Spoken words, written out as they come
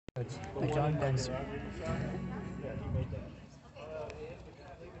by John Denver.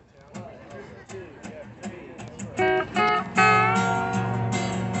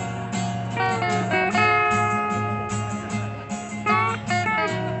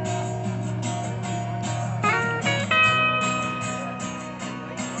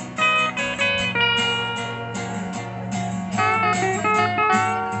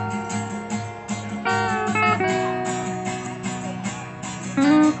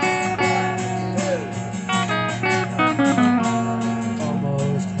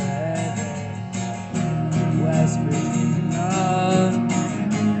 Almost heaven, West Virginia,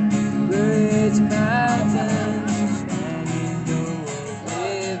 bridge mountains, Shenandoah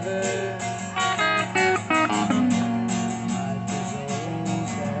River. Life is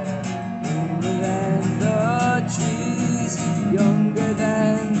older than the trees, younger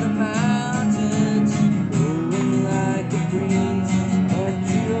than the mountains, blowing like a breeze.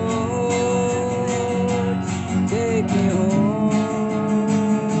 Country roads, take me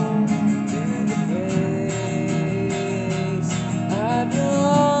home to the place I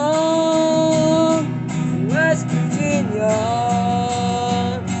belong. West Virginia,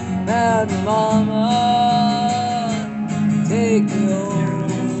 Mountain Mama, take me home.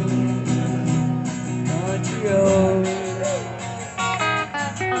 Country roads,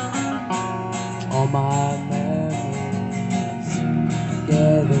 all my memories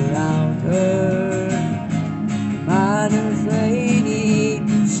gather round her. Miner's lady,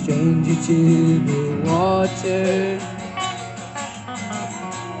 stranger to the water,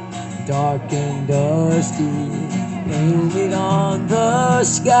 dark and dusty, painted on the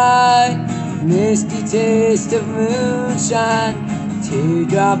sky. Misty taste of moonshine,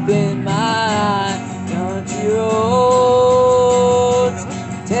 teardrop in my eye. Country roads,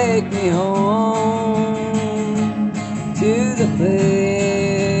 take me home to the place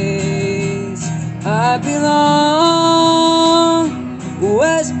I belong.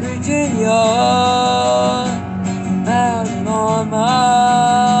 West Virginia, Mountain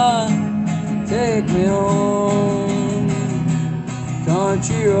Mama, take me home.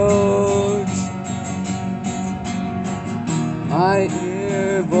 Country roads, I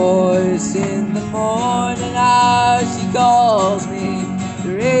hear a voice in the morning hour. She calls me.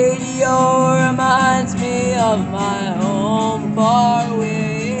 The radio reminds me of my home far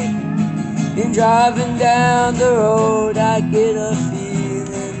away. In driving down the road, I get a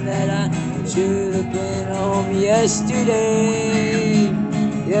feeling that I should have been home yesterday.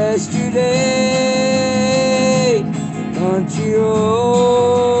 Yesterday, country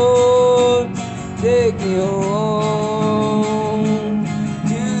road, take me home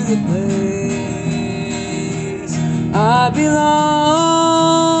to the place I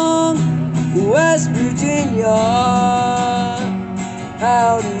belong. West Virginia,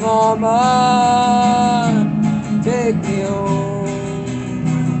 Mountain Mama, take me home.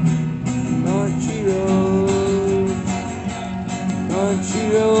 Country roads, country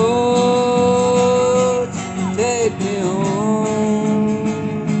roads, take me home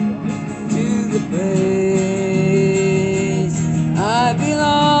to the place I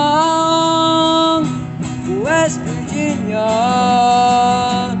belong. West Virginia,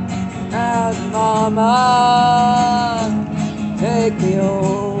 Mountain Mama, take me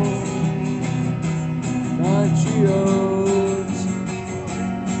home. Country roads,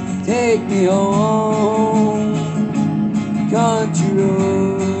 take me home. Country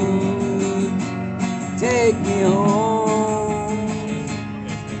roads, take me home.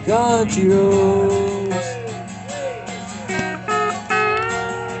 Country roads.